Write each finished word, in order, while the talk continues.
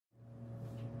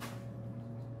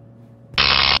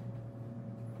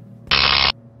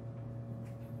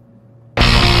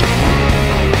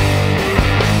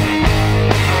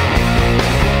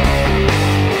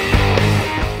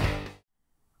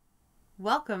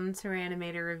Welcome to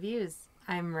Rayanimator Reviews.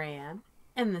 I'm Rayanne,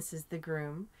 and this is the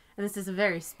Groom. And this is a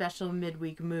very special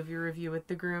midweek movie review with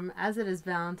the Groom. As it is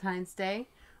Valentine's Day,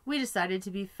 we decided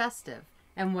to be festive.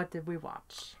 And what did we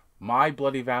watch? My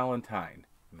Bloody Valentine,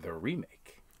 the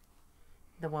remake.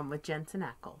 The one with Jensen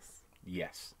Ackles.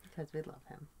 Yes. Because we love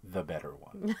him. The better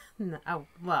one. No, oh,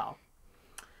 well,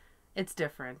 it's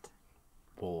different.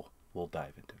 We'll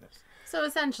dive into this. So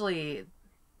essentially,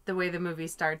 the way the movie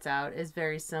starts out is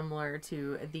very similar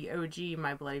to the OG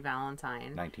My Bloody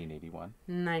Valentine.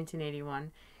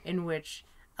 1981, in which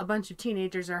a bunch of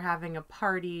teenagers are having a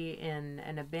party in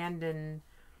an abandoned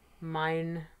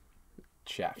mine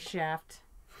shaft.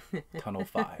 Tunnel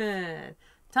 5.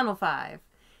 Tunnel 5.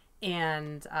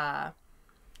 And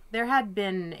there had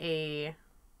been a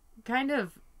kind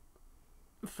of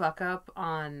fuck up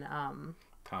on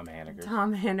Tom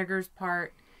Hanniger's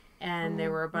part. And there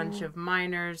were a bunch of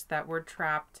miners that were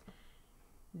trapped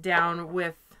down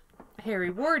with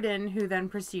Harry Warden, who then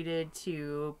proceeded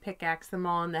to pickaxe them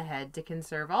all in the head to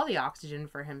conserve all the oxygen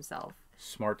for himself.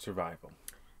 Smart survival.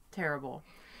 Terrible.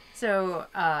 So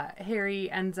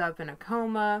Harry ends up in a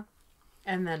coma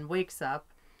and then wakes up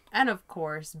and, of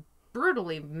course,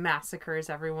 brutally massacres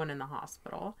everyone in the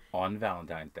hospital. On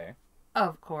Valentine's Day.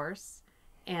 Of course.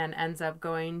 And ends up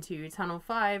going to Tunnel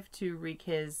 5 to wreak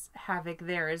his havoc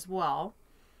there as well.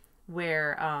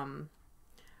 Where,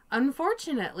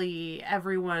 unfortunately,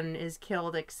 everyone is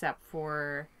killed except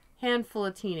for a handful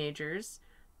of teenagers.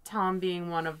 Tom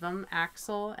being one of them,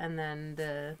 Axel, and then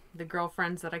the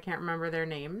girlfriends that I can't remember their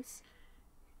names.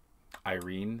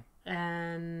 Irene.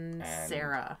 And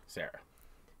Sarah. Sarah.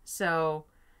 So,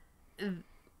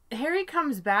 Harry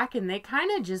comes back and they kind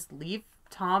of just leave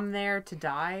Tom there to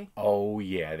die. Oh,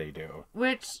 yeah, they do.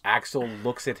 Which Axel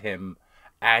looks at him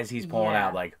as he's pulling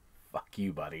out like, fuck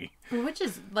you, buddy. Which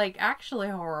is, like, actually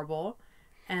horrible.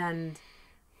 And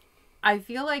I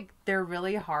feel like they're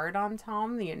really hard on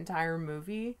Tom the entire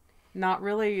movie. Not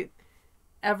really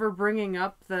ever bringing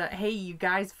up the, hey, you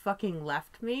guys fucking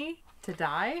left me to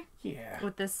die. Yeah.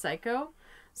 With this psycho.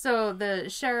 So the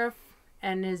sheriff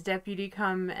and his deputy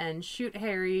come and shoot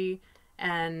Harry,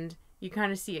 and you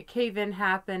kind of see a cave-in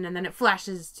happen, and then it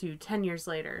flashes to 10 years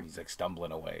later. He's like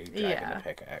stumbling away, dragging the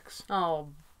pickaxe.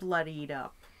 All bloodied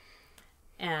up.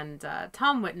 And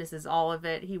Tom witnesses all of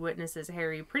it. He witnesses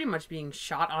Harry pretty much being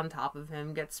shot on top of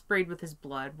him, gets sprayed with his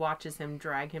blood, watches him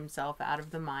drag himself out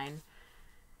of the mine.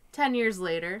 10 years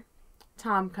later,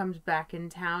 Tom comes back in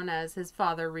town as his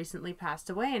father recently passed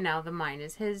away, and now the mine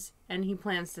is his, and he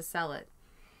plans to sell it.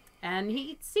 And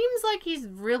he seems like he's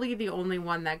really the only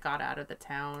one that got out of the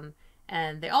town.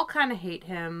 And they all kind of hate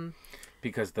him.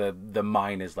 Because the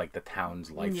mine is like the town's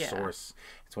life source.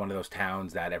 It's one of those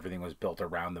towns that everything was built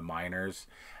around the miners.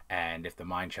 And if the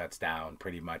mine shuts down,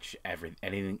 pretty much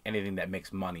anything that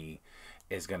makes money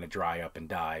is going to dry up and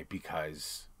die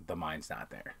because the mine's not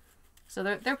there. So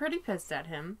they're pretty pissed at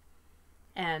him.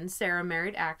 And Sarah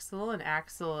married Axel, and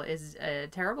Axel is a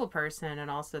terrible person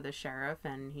and also the sheriff,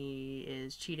 and he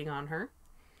is cheating on her.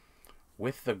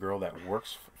 With the girl that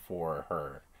works for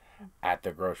her at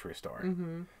the grocery store.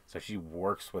 Mm-hmm. So she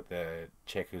works with the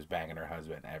chick who's banging her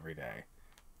husband every day.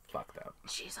 Fucked up.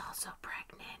 She's also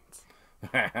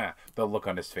pregnant. The look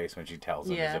on his face when she tells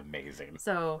him is amazing.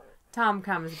 So Tom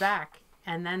comes back,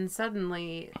 and then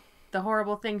suddenly the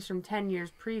horrible things from 10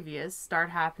 years previous start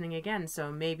happening again. So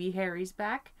maybe Harry's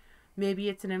back. Maybe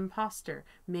it's an imposter.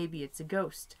 Maybe it's a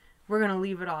ghost. We're going to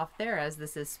leave it off there as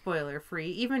this is spoiler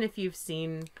free. Even if you've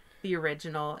seen the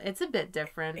original, it's a bit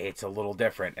different. It's a little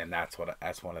different, and that's one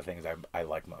of the things I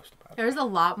like most about it. There's a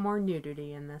lot more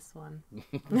nudity in this one.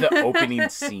 The opening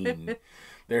scene.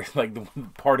 There's like the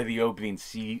part of the opening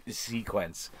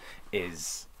sequence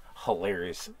is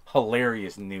hilarious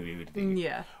nudity.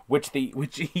 Yeah. Which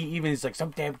he even is like, some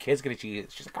damn kid's gonna cheat.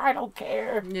 It's just like, I don't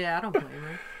care. Yeah, I don't blame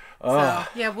her. So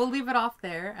yeah, we'll leave it off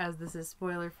there as this is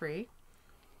spoiler free.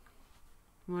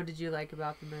 What did you like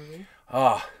about the movie?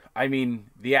 I mean,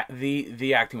 the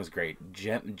acting was great.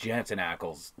 Jensen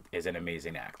Ackles is an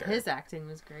amazing actor. His acting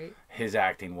was great. His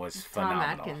acting was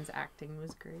phenomenal. Tom Atkins' acting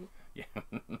was great. Yeah.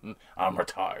 I'm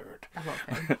retired. I love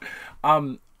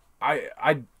him.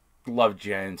 I love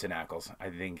Jensen Ackles. I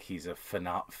think he's a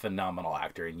phenomenal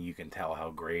actor, and you can tell how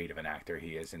great of an actor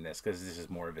he is in this, because this is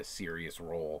more of a serious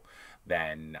role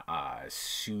than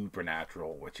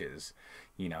Supernatural, which is,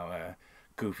 a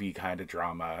goofy kind of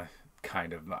drama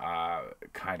kind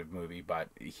of movie. But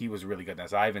he was really good in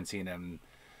this. I haven't seen him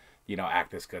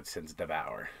act this good since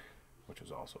Devour, which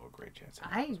was also a great Jensen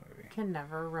Ackles movie. I can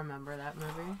never remember that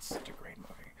movie. It's such a great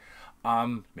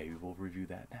movie. Maybe we'll review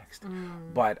that next.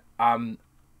 But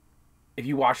if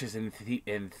you watch this in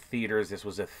theaters, this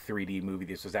was a 3D movie.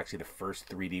 This was actually the first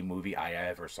 3D movie I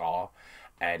ever saw,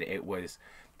 and it was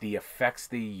the effects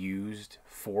they used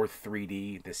for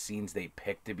 3D. The scenes they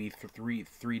picked to be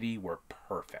 3D were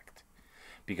perfect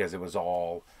because it was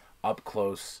all up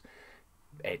close.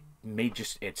 It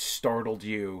startled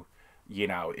you.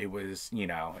 It was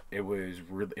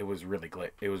really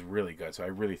good. It was really good. So I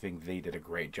really think they did a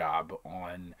great job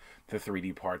on the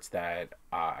 3D parts that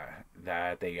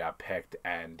they picked.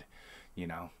 And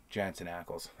Jensen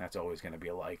Ackles, that's always going to be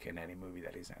a like in any movie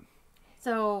that he's in.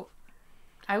 So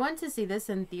I went to see this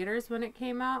in theaters when it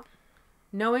came out,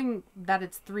 knowing that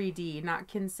it's 3D, not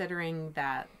considering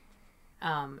that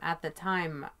at the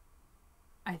time,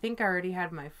 I think I already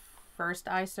had my first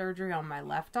eye surgery on my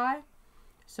left eye.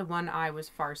 So one eye was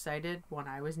farsighted, one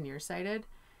eye was nearsighted.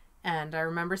 And I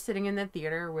remember sitting in the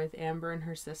theater with Amber and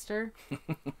her sister.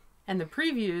 And the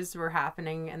previews were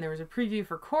happening. And there was a preview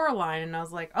for Coraline. And I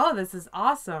was like, oh, this is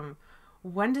awesome.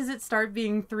 When does it start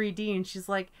being 3D? And she's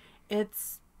like,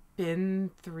 it's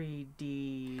been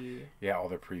 3D. Yeah, all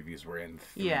the previews were in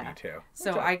 3D too.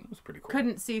 So I was pretty cool.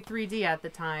 Couldn't see 3D at the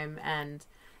time. And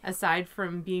aside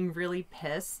from being really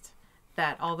pissed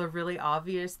that all the really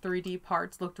obvious 3D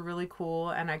parts looked really cool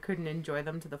and I couldn't enjoy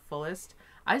them to the fullest,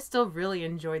 I still really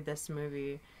enjoyed this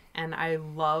movie. And I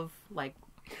love, like,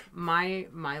 my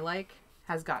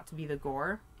has got to be the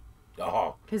gore.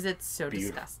 Oh. Because it's so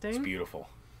disgusting. It's beautiful.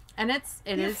 And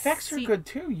the effects are good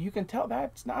too. You can tell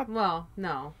that's not... Well,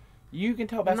 no. You can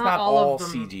tell that's not all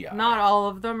CGI. Not all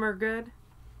of them are good.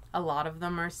 A lot of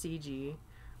them are CG.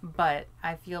 But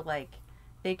I feel like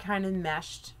they kind of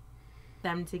meshed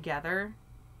them together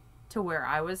to where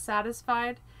I was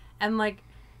satisfied. And like,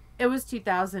 it was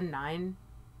 2009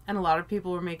 and a lot of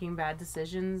people were making bad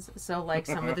decisions, so like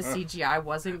some of the CGI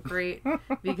wasn't great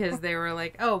because they were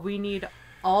like, oh, we need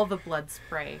all the blood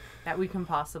spray that we can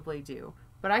possibly do.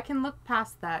 But I can look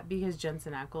past that because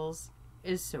Jensen Ackles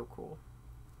is so cool.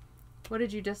 What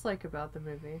did you dislike about the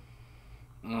movie?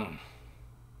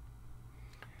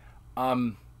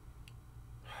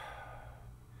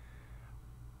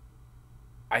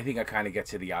 I think I kind of get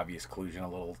to the obvious conclusion a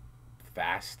little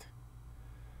fast.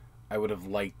 I would have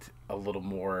liked a little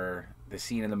more the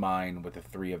scene in the mine with the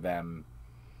three of them.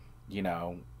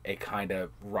 It kind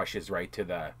of rushes right to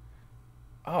the,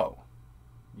 oh,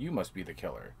 you must be the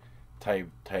killer type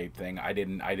thing. I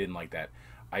didn't like that.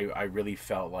 I really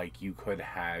felt like you could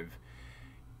have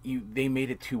they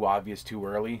made it too obvious too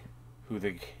early who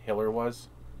the killer was.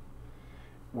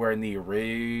 Where in the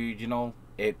original,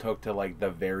 it took to like the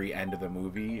very end of the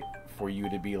movie for you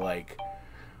to be like,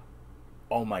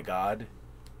 oh my god,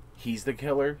 he's the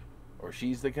killer or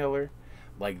she's the killer.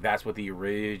 Like, that's what the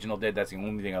original did. That's the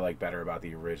only thing I like better about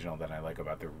the original than I like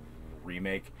about the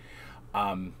remake.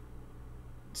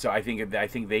 So I think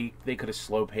they could have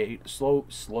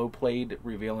slow played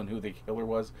revealing who the killer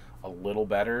was a little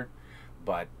better.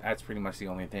 But that's pretty much the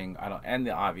only thing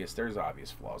there's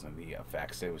obvious flaws in the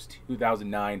effects. It was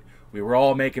 2009. We were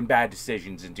all making bad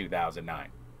decisions in 2009.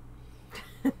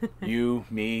 You,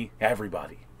 me,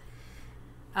 everybody.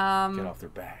 Get off their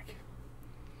back.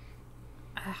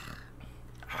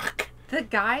 The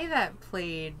guy that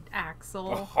played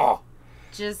Axel,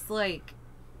 just like,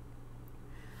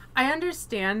 I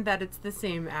understand that it's the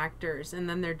same actors and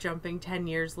then they're jumping 10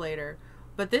 years later.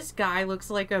 But this guy looks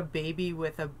like a baby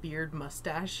with a beard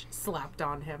mustache slapped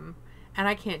on him. And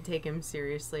I can't take him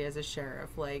seriously as a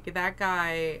sheriff. Like, that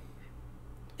guy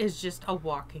is just a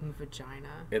walking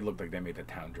vagina. It looked like they made the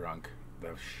town drunk,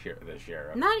 the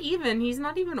sheriff. Not even. He's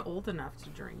not even old enough to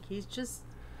drink. He's just,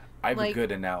 I have a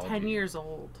good analogy. 10 years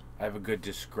old. I have a good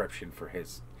description for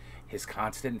his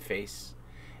constant face.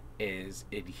 He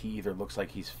either looks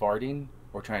like he's farting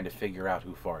or trying to figure out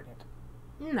who farted.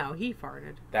 No, he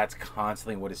farted. That's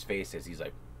constantly what his face is. He's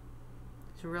like...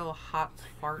 It's a real hot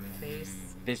fart face.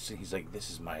 He's like, this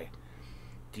is my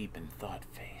deep in thought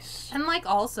face. And, like,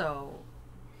 also,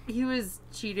 he was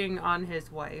cheating on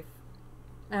his wife.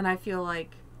 And I feel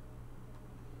like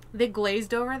they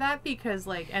glazed over that because,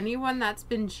 like, anyone that's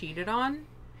been cheated on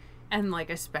and, like,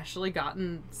 especially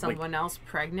gotten someone else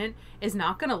pregnant is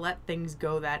not going to let things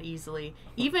go that easily.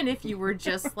 Even if you were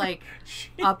just, like,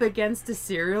 up against a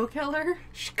serial killer.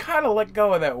 She kind of let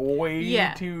go of that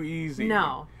way too easy.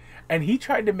 No. And he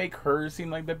tried to make her seem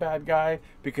like the bad guy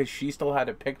because she still had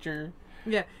a picture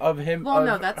of him. Well,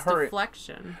 no, that's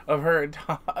deflection. Of her.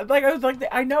 Like, I was like,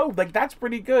 I know, like, that's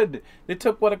pretty good. It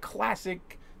took what a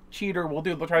classic cheater will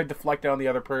do. They'll try to deflect it on the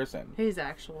other person. He's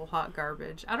actual hot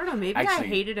garbage. I don't know, maybe I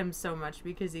hated him so much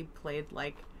because he played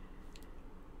like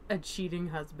a cheating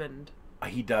husband.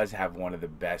 He does have one of the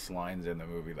best lines in the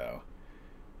movie though.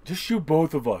 Just shoot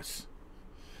both of us.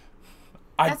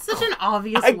 That's such an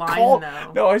obvious line,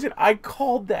 though. No, I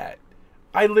called that.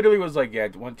 I literally was like, yeah,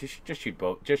 just shoot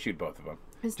both of them.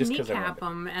 Just kneecap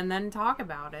them and then talk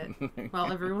about it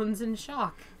while everyone's in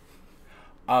shock.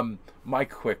 My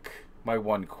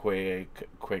one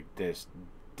quick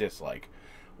dislike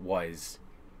was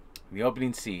the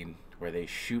opening scene where they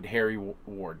shoot Harry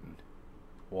Warden.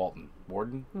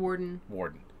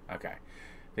 Okay.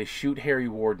 They shoot Harry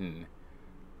Warden,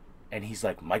 and he's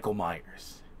like Michael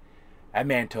Myers. That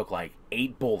man took like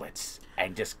 8 bullets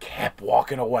and just kept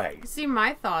walking away. See,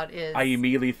 my thought is... I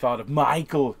immediately thought of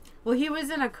Michael. Well, he was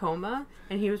in a coma,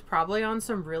 and he was probably on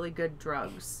some really good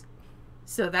drugs.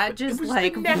 So that just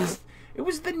It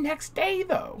was the next day,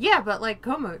 though. Yeah, but like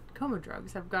coma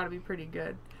drugs have got to be pretty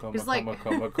good.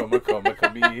 Coma,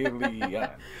 chameleon.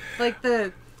 Like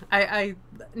I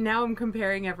now I'm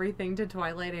comparing everything to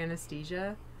Twilight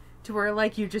Anesthesia, to where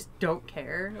like you just don't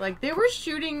care. Like they were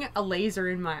shooting a laser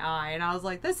in my eye, and I was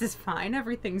like, this is fine,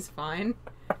 everything's fine.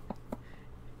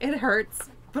 It hurts,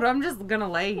 but I'm just gonna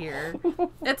lay here.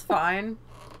 It's fine.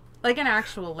 Like an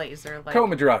actual laser. Like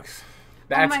coma drugs.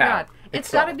 That's oh my god. It's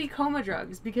gotta be coma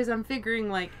drugs, because I'm figuring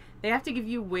like they have to give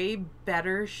you way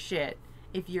better shit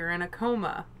if you're in a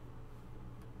coma.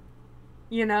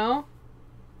 You know?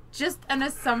 Just an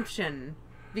assumption,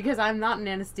 because I'm not an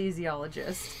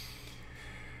anesthesiologist.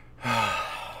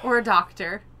 Or a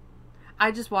doctor.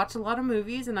 I just watch a lot of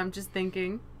movies, and I'm just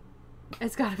thinking,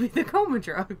 it's gotta be the coma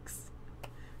drugs.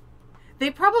 They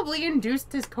probably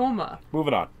induced his coma.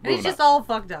 Moving on. And he's just all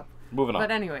fucked up. Moving on.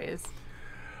 But anyways.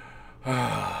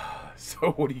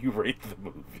 So what do you rate the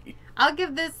movie? I'll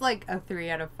give this like a 3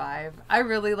 out of 5. I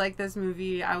really like this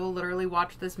movie. I will literally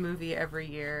watch this movie every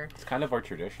year. It's kind of our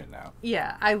tradition now.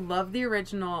 Yeah, I love the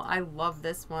original. I love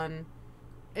this one.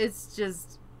 The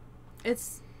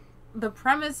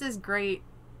premise is great.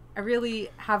 I really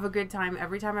have a good time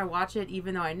every time I watch it,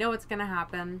 even though I know it's going to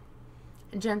happen.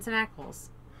 Jensen Ackles.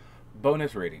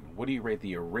 Bonus rating. What do you rate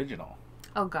the original?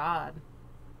 Oh, God.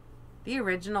 The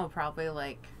original probably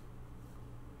like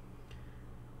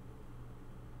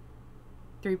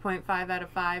 3.5 out of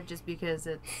 5, just because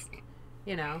it's,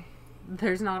 you know,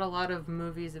 there's not a lot of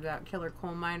movies about killer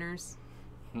coal miners.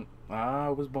 I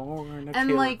was born a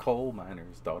killer coal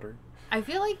miner's daughter. I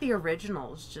feel like the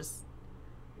original's just,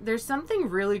 there's something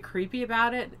really creepy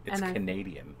about it. It's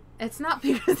Canadian. It's not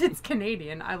because it's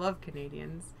Canadian. I love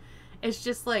Canadians. It's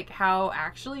just like how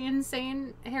actually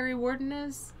insane Harry Warden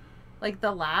is. Like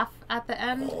the laugh at the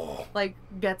end, like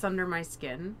gets under my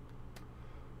skin.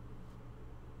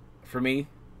 For me,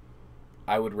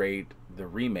 I would rate the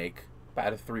remake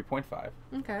about a 3.5.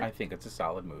 Okay. I think it's a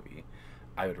solid movie.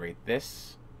 I would rate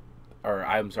this,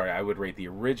 I would rate the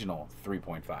original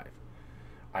 3.5.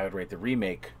 I would rate the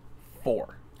remake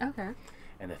 4. Okay.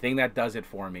 And the thing that does it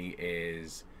for me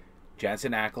is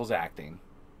Jensen Ackles' acting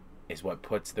is what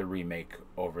puts the remake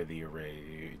over the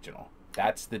original.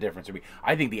 That's the difference for me.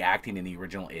 I think the acting in the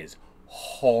original is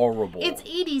horrible. It's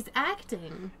 80s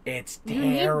acting. It's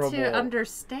terrible. You need to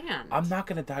understand. I'm not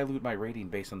going to dilute my rating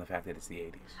based on the fact that it's the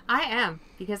 80s. I am,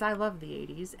 because I love the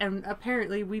 80s. And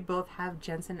apparently we both have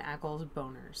Jensen Ackles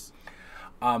boners.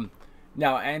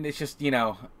 No, and it's just, you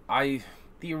know,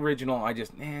 the original, I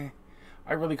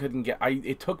really couldn't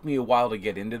it took me a while to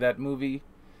get into that movie,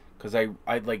 because I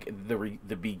like,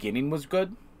 the beginning was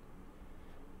good,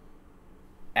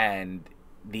 and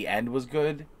the end was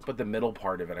good, but the middle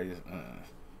part of it, I just...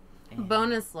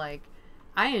 Bonus, like,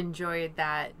 I enjoyed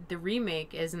that the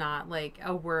remake is not, like,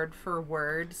 a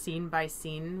word-for-word,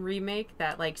 scene-by-scene remake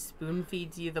that, like,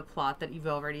 spoon-feeds you the plot that you've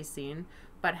already seen,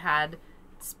 but had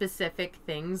specific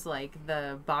things, like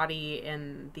the body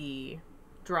in the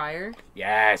dryer.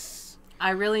 Yes!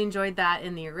 I really enjoyed that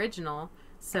in the original,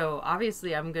 so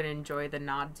obviously I'm going to enjoy the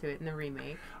nod to it in the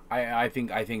remake. I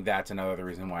think that's another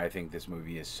reason why I think this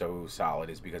movie is so solid,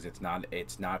 is because it's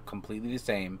not completely the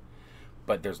same,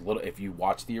 but there's if you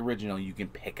watch the original, you can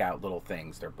pick out little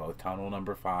things. They're both tunnel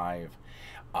number 5.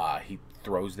 He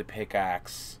throws the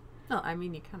pickaxe. No, I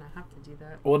mean, you kind of have to do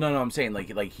that. Well, no, I'm saying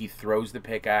like he throws the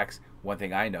pickaxe. One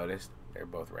thing I noticed, they're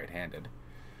both right-handed.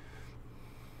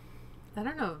 I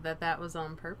don't know that was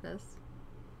on purpose.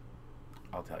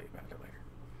 I'll tell you about it later.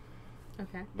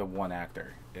 Okay. The one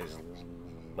actor is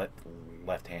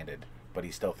left-handed, but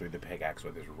he still threw the pickaxe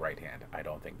with his right hand. I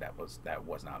don't think that was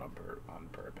not on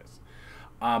purpose.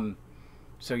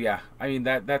 So yeah, I mean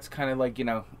that's kind of like, you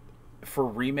know, for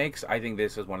remakes, I think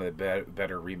this is one of the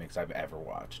better remakes I've ever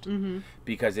watched,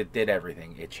 because it did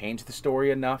everything. It changed the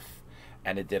story enough,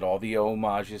 and it did all the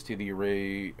homages to the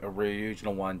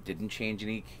original one. Didn't change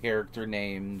any character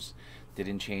names.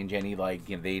 Didn't change any, like,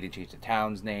 you know, they didn't change the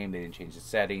town's name, they didn't change the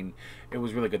setting. It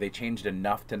was really good. They changed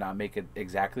enough to not make it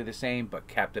exactly the same, but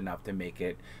kept enough to make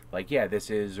it like, yeah, this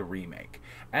is a remake.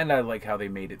 And I like how they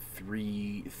made it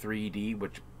 3D,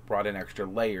 which brought an extra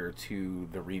layer to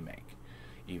the remake,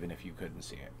 even if you couldn't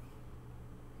see it.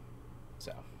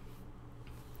 So,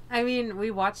 I mean,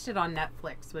 we watched it on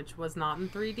Netflix, which was not in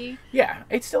 3D. yeah,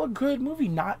 it's still a good movie,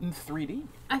 not in 3D.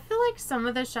 I feel like some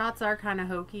of the shots are kind of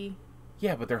hokey.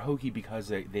 Yeah, but they're hokey because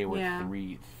they were Yeah.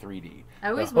 3D. I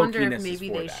always The wonder hokiness if is maybe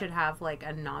for they that. should have like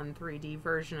a non-3D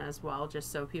version as well,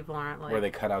 just so people aren't like... Where they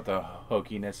cut out the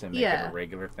hokiness and make it Yeah. a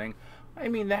regular thing. I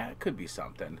mean, that could be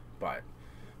something, but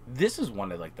this is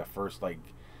one of like the first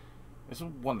this is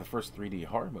one of the first 3D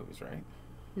horror movies, right?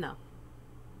 No.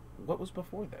 What was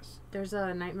before this? There's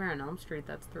a Nightmare on Elm Street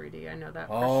that's 3D. I know that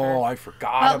for Oh, sure. I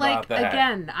forgot But about like, that.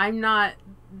 again, I'm not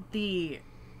the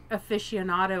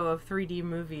aficionado of 3D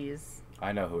movies.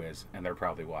 I know who is, and they're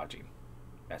probably watching.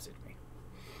 Message me.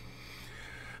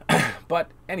 But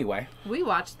anyway, We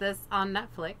watched this on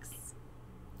Netflix.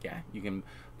 yeah, you can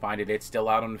find it. It's still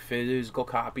out on physical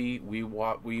copy. We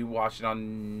watched it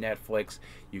on Netflix.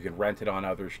 You can rent it on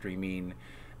other streaming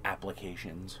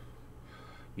applications.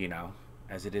 You know,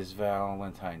 as it is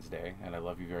Valentine's Day, and I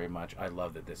love you very much. I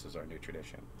love that this is our new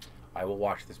tradition. I will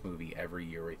watch this movie every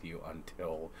year with you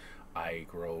until I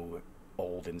grow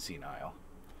old and senile.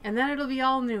 And then it'll be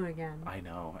all new again. I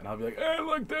know, and I'll be like, I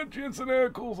like that Jensen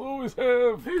Ackles, always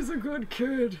have. He's a good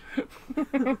kid.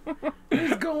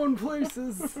 He's going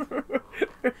places.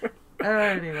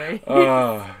 Anyway.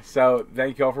 So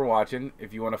thank you all for watching.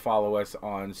 If you want to follow us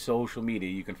on social media,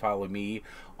 you can follow me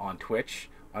on Twitch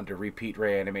under Repeat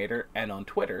Rayanimator and on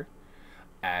Twitter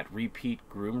at Repeat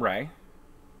Groom Ray.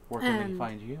 Where can we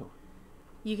find you?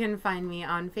 You can find me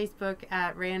on Facebook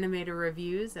at Rayanimator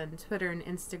Reviews and Twitter and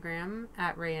Instagram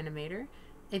at Rayanimator.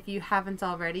 If you haven't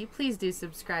already, please do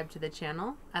subscribe to the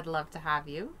channel. I'd love to have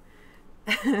you.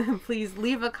 Please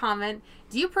leave a comment.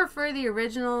 Do you prefer the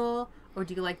original or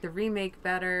do you like the remake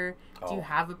better? Do you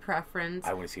have a preference?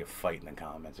 I want to see a fight in the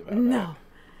comments about No. that.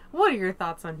 What are your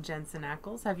thoughts on Jensen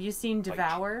Ackles? Have you seen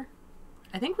Devour?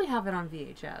 I think we have it on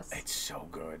VHS. It's so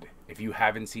good. If you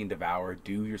haven't seen Devour,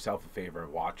 do yourself a favor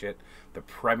and watch it. The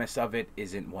premise of it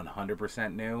isn't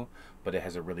 100% new, but it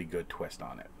has a really good twist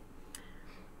on it.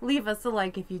 Leave us a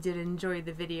like if you did enjoy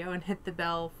the video and hit the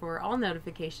bell for all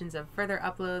notifications of further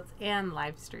uploads and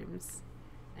live streams.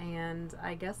 And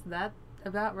I guess that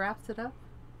about wraps it up.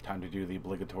 Time to do the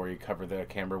obligatory cover the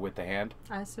camera with the hand.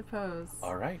 I suppose.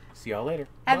 All right. See y'all later.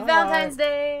 Happy Bye. Valentine's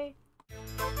Day!